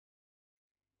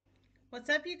What's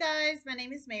up, you guys? My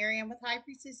name is Mary. I'm with High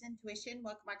Priestess Intuition.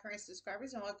 Welcome, my current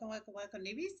subscribers, and welcome,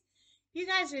 newbies. If you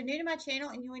guys are new to my channel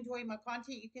and you enjoy my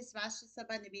content, you can smash the sub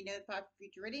button to be notified for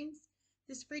future readings.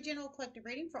 This is free general collective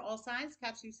reading for all signs,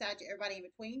 capture side to everybody in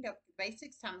between. Don't forget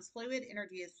basics. Time is fluid.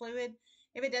 Energy is fluid.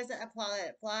 If it doesn't apply, let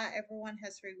it fly. Everyone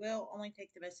has free will. Only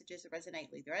take the messages that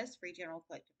resonate. Leave the rest. Free general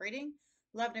collective reading.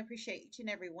 Love and appreciate each and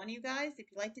every one of you guys.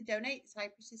 If you'd like to donate, it's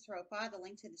High Priestess 405. The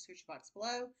link's in the description box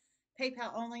below.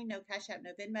 PayPal only, no Cash App,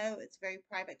 no Venmo. It's a very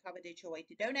private, confidential way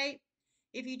to donate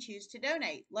if you choose to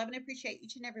donate. Love and appreciate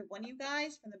each and every one of you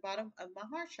guys from the bottom of my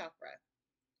heart chakra.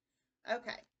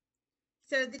 Okay,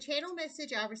 so the channel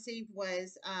message I received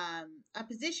was a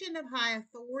position of high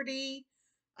authority,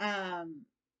 um,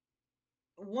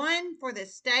 one for the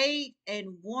state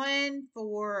and one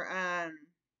for a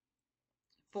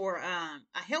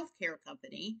healthcare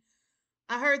company.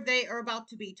 I heard they are about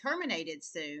to be terminated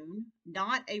soon,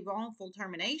 not a wrongful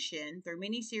termination through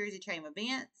many series of chain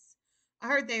events. I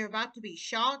heard they are about to be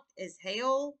shocked as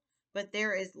hell, but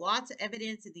there is lots of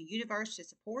evidence in the universe to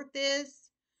support this.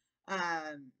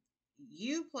 Um,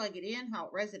 you plug it in how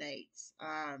it resonates.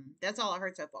 That's all I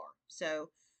heard so far.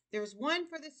 So there's one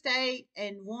for the state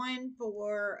and one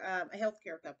for a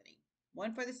healthcare company.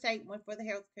 One for the state, one for the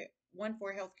healthcare, one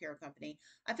for a healthcare company.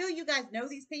 I feel you guys know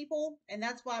these people, and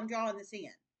that's why I'm drawing this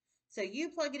in. So you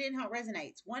plug it in how it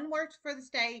resonates. One works for the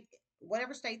state,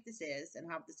 whatever state this is,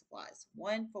 and how this applies.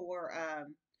 One for a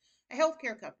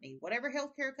healthcare company, whatever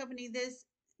healthcare company this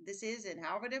is, and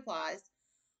however it applies.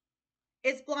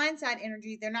 It's blindside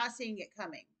energy. They're not seeing it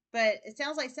coming, but it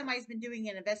sounds like somebody's been doing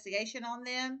an investigation on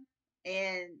them,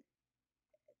 and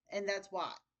that's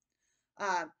why.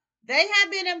 Um, they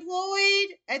have been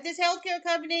employed at this healthcare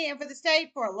company and for the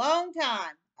state for a long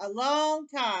time. A long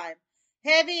time.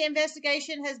 Heavy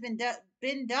investigation has been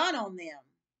done on them.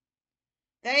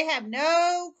 They have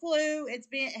no clue it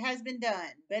has been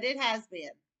done, but it has been.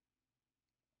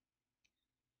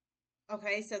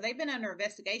 Okay, so they've been under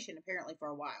investigation apparently for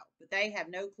a while, but they have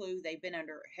no clue they've been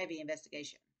under heavy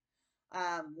investigation.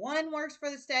 One works for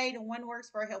the state and one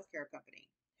works for a healthcare company,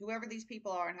 whoever these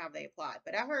people are and how they apply.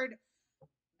 But I heard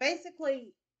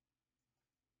basically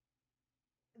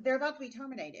they're about to be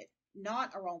terminated,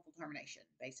 not a wrongful termination,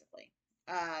 basically.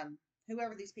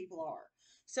 Whoever these people are.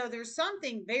 So there's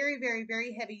something very, very,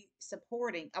 very heavy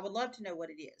supporting. I would love to know what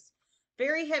it is.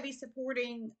 Very heavy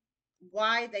supporting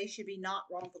why they should be not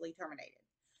wrongfully terminated.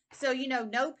 So,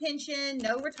 no pension,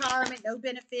 no retirement, no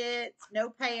benefits, no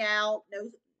payout,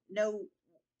 no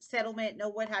settlement, no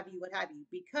what have you,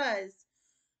 because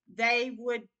they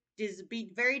would be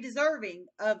very deserving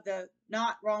of the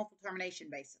not wrongful termination,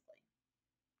 basically.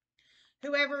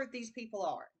 Whoever these people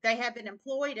are, they have been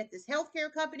employed at this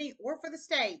healthcare company or for the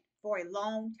state for a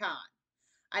long time.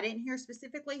 I didn't hear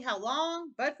specifically how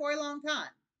long, but for a long time.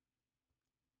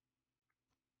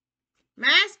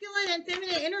 Masculine and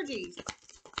feminine energies.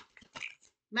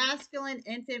 Masculine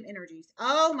and feminine energies.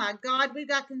 Oh my God, we've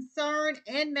got concern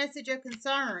and message of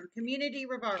concern. Community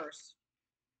reverse.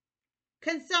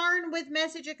 Concern with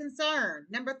message of concern.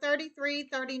 Number 33,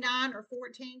 39, or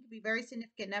 14 could be very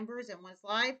significant numbers in one's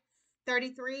life.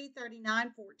 33,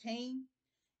 39, 14.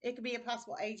 It could be a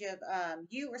possible age of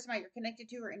you or somebody you're connected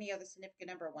to or any other significant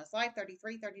number in one's life.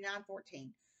 33, 39,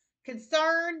 14.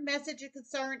 Concern, message of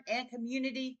concern, and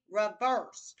community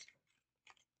reversed.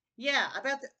 Yeah,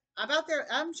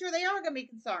 I'm sure they are going to be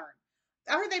concerned.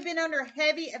 I heard they've been under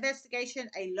heavy investigation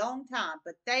a long time,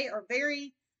 but they are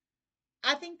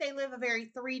I think they live a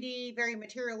very 3D, very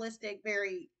materialistic,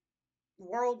 very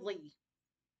worldly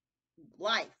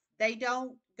life. They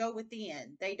don't go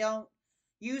within. They don't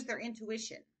use their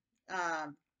intuition,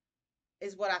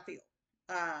 is what I feel.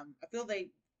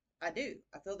 I do.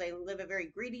 I feel they live a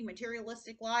very greedy,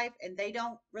 materialistic life, and they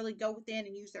don't really go within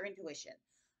and use their intuition.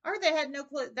 Or they had no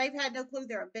clue. They've had no clue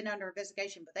they've been under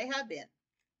investigation, but they have been.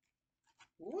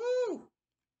 Woo!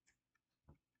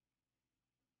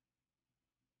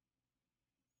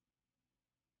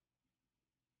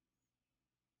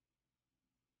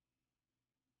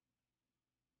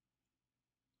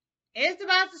 It's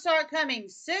about to start coming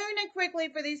soon and quickly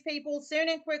for these people. Soon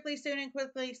and quickly, soon and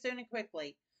quickly, soon and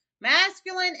quickly.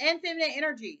 Masculine and feminine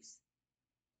energies.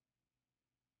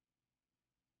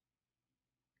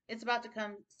 It's about to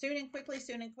come soon and quickly,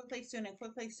 soon and quickly, soon and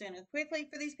quickly, soon and quickly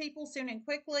for these people. Soon and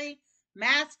quickly.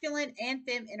 Masculine and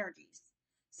fem energies.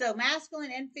 So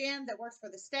masculine and fem that works for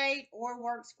the state or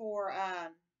works for a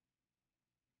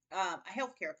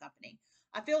healthcare company.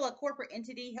 I feel a corporate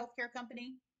entity healthcare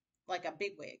company, like a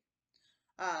bigwig.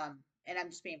 And I'm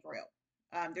just being for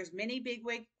real. There's many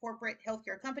bigwig corporate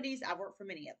healthcare companies. I work for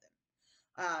many of them.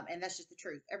 And that's just the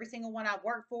truth. Every single one I've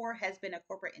worked for has been a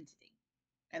corporate entity,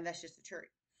 and that's just the truth.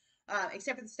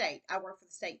 Except for the state. I worked for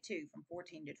the state too from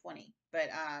 14 to 20. But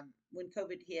when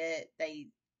COVID hit, they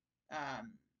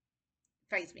um,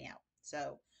 phased me out.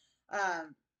 So,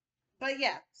 um, but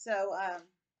yeah, so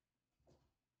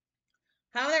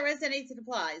how that resonates and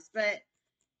applies. But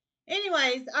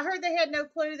anyways, I heard they had no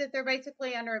clue that they're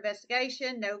basically under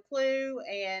investigation, no clue,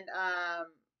 and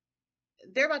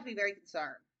they're about to be very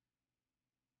concerned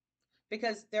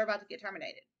because they're about to get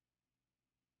terminated.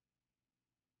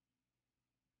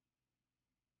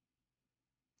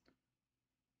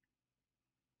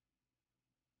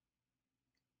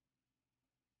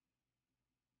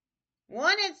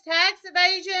 One is tax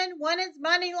evasion, one is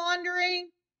money laundering,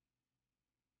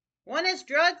 one is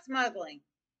drug smuggling,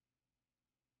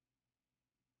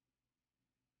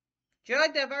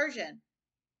 drug diversion,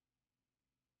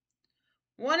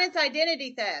 one is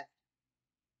identity theft.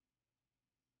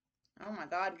 Oh my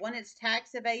God. One is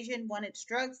tax evasion, one is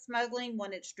drug smuggling,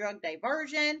 one is drug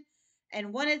diversion,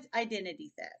 and one is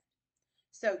identity theft.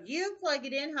 So you plug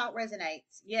it in how it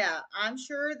resonates. Yeah, I'm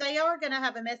sure they are going to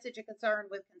have a message of concern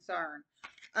with concern.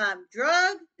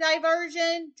 Drug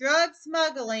diversion, drug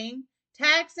smuggling,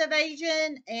 tax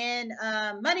evasion, and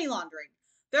money laundering.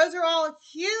 Those are all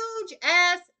huge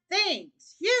ass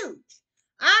things. Huge.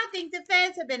 I think the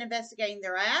feds have been investigating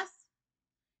their ass.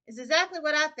 Is exactly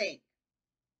what I think.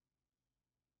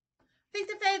 I think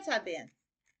the feds have been.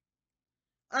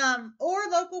 Or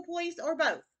local police, or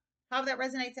both. However that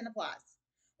resonates and applies.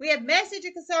 We have message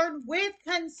of concern with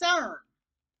concern.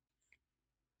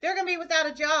 They're going to be without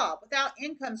a job, without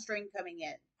income stream coming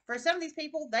in. For some of these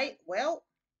people,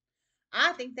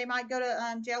 I think they might go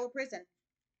to jail or prison.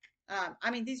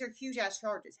 I mean, these are huge ass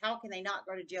charges. How can they not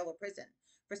go to jail or prison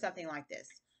for something like this?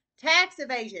 Tax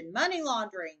evasion, money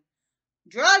laundering,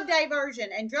 drug diversion,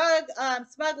 and drug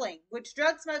smuggling, which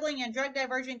drug smuggling and drug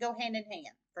diversion go hand in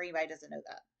hand, for anybody who doesn't know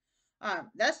that.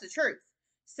 That's the truth.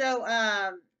 So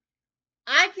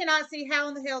I cannot see how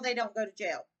in the hell they don't go to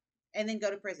jail and then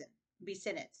go to prison, be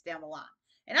sentenced down the line.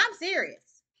 And I'm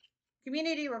serious.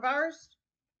 Community reversed.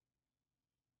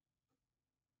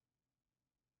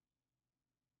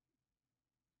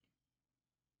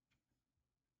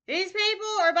 These people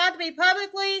are about to be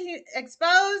publicly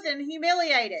exposed and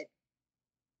humiliated.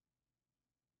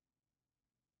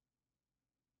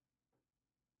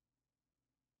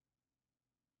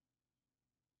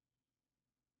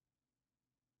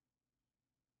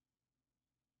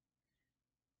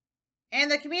 And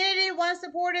the community once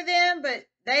supported them, but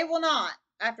they will not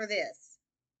after this.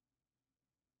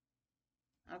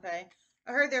 Okay.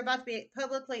 I heard they're about to be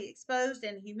publicly exposed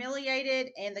and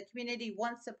humiliated, and the community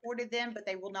once supported them, but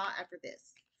they will not after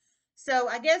this. So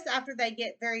I guess after they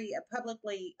get very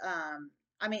publicly,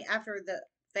 after the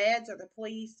feds or the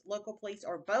police, local police,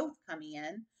 or both come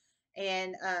in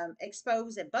and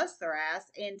expose and bust their ass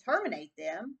and terminate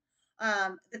them,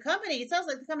 the company, it sounds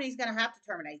like the company's going to have to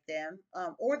terminate them,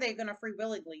 or they're going to free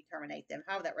willingly terminate them,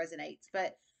 however that resonates.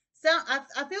 But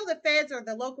I feel the feds or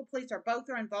the local police or both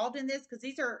are involved in this because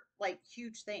these are like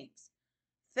huge things.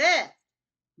 Theft,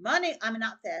 money,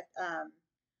 not theft,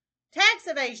 tax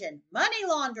evasion, money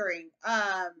laundering,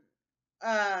 um,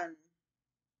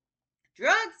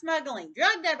 drug smuggling,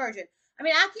 drug diversion. I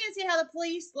can't see how the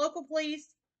police, local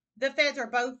police, the feds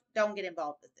are both don't get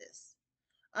involved with this.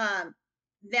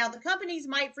 Now the companies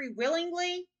might free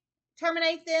willingly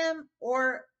terminate them,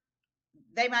 or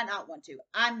they might not want to.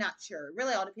 I'm not sure. It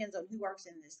really all depends on who works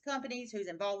in these companies, who's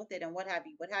involved with it, and what have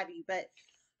you. But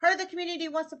heard the community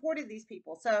once supported these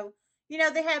people. So,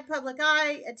 they had public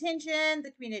eye attention.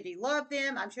 The community loved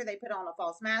them. I'm sure they put on a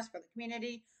false mask for the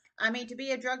community. To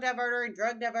be a drug diverter and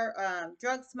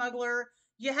drug smuggler,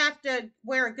 you have to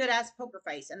wear a good ass poker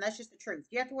face, and that's just the truth.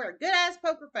 You have to wear a good ass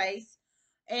poker face,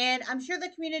 and I'm sure the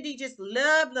community just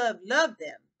love them.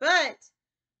 But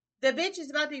the bitch is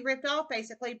about to be ripped off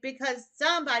basically because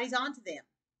somebody's onto them.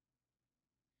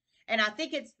 And I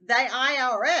think it's the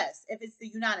IRS if it's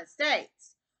the United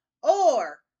States.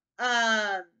 Or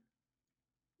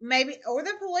maybe or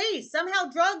the police. Somehow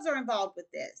drugs are involved with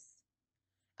this.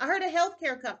 I heard a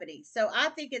healthcare company. So I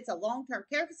think it's a long-term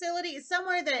care facility. It's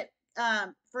somewhere that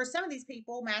for some of these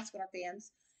people, masculine or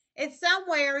femmes, it's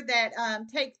somewhere that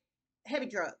takes heavy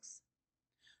drugs.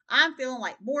 I'm feeling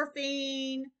like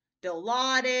morphine,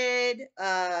 Dilaudid,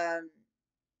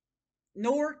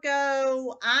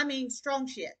 Norco. Strong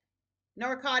shit.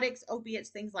 Narcotics, opiates,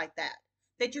 things like that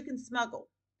you can smuggle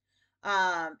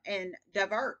and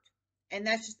divert. And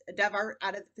that's just divert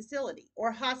out of the facility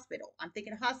or hospital. I'm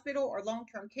thinking hospital or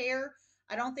long-term care.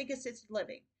 I don't think assisted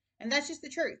living. And that's just the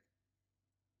truth.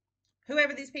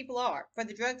 whoever these people are, for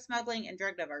the drug smuggling and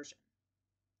drug diversion.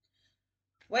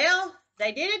 Well,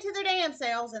 they did it to their damn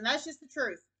selves, and that's just the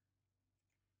truth.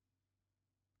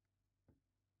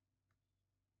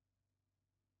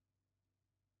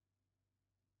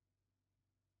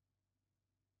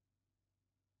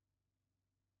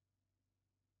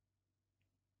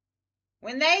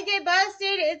 When they get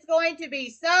busted, it's going to be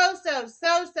so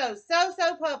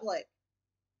public.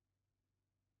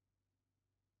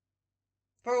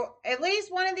 For at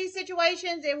least one of these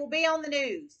situations, it will be on the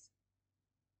news.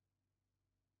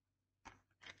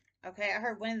 Okay, I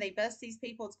heard when they bust these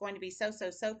people, it's going to be so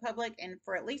public. And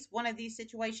for at least one of these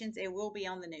situations, it will be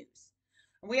on the news.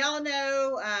 We all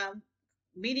know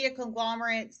media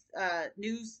conglomerates,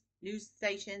 news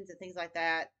stations, and things like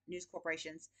that, news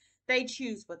corporations, they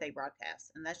choose what they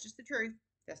broadcast. And that's just the truth.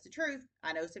 That's the truth.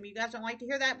 I know some of you guys don't like to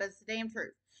hear that, but it's the damn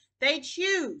truth. They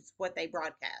choose what they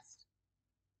broadcast.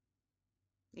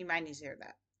 You might need to hear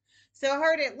that. So I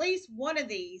heard at least one of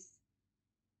these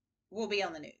will be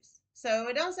on the news. So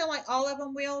it don't sound like all of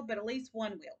them will, but at least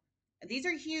one will. And these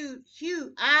are huge.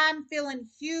 I'm feeling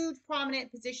huge,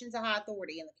 prominent positions of high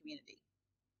authority in the community.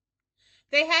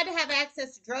 They had to have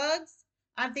access to drugs.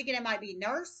 I'm thinking it might be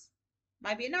nurse,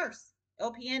 might be a nurse,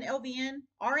 LPN, LVN,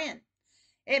 RN.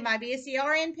 It might be a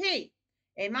CRNP.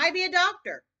 It might be a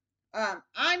doctor.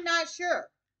 I'm not sure.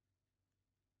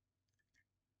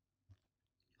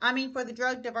 I mean, for the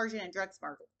drug diversion and drug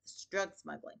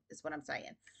smuggling is what I'm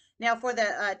saying. Now, for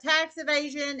the tax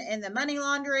evasion and the money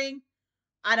laundering,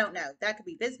 I don't know. That could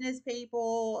be business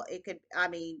people. It could, I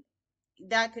mean,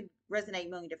 that could resonate a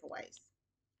million different ways.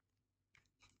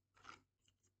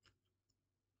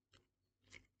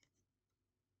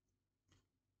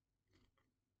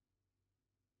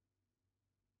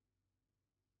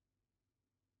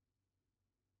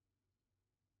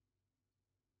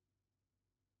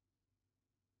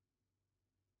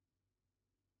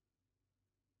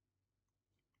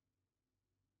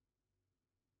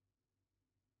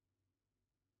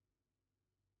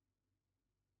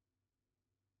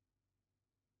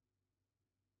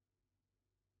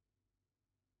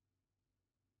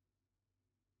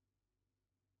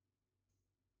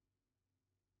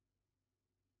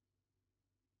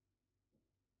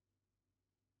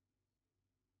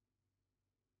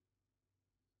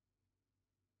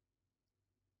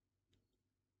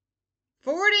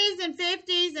 '40s and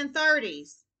 '50s and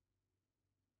 '30s.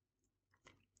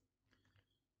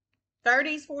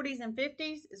 '30s, '40s, and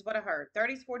 '50s is what I heard.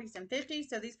 '30s, '40s, and '50s.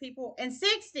 So these people, and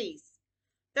 '60s.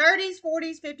 '30s,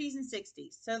 '40s, '50s, and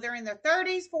 '60s. So they're in their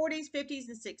 '30s, '40s, '50s,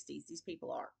 and '60s. These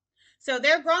people are. So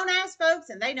they're grown ass folks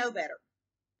and they know better.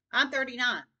 I'm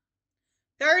 39.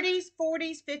 '30s,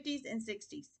 '40s, '50s, and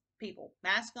 '60s people.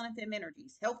 Masculine and feminine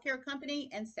energies. Healthcare company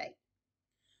and state.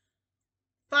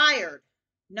 Fired.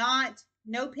 Not,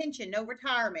 no pension, no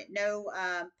retirement, no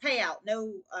payout,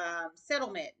 no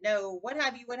settlement, no what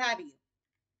have you, what have you.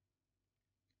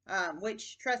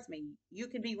 Which, trust me, you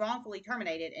can be wrongfully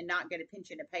terminated and not get a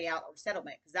pension, a payout, or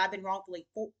settlement. Because I've been wrongfully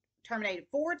terminated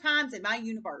 4 times in my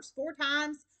universe. 4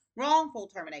 times wrongful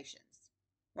terminations.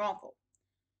 Wrongful.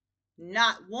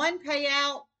 Not one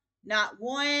payout, not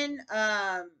one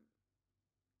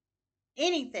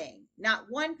anything. Not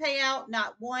one payout,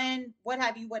 not one what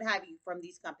have you from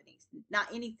these companies.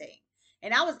 Not anything.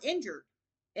 And I was injured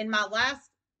in my last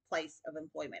place of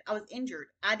employment. I was injured.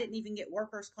 I didn't even get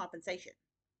workers' compensation.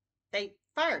 They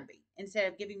fired me instead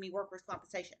of giving me workers'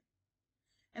 compensation.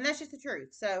 And that's just the truth.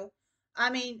 So, I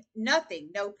mean, nothing.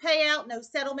 No payout, no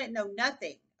settlement, no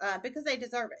nothing. Because they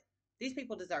deserve it. These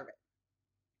people deserve it.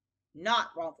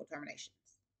 Not wrongful terminations.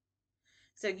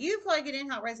 So you plug it in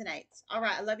how it resonates. All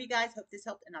right. I love you guys. Hope this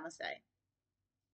helped, and namaste.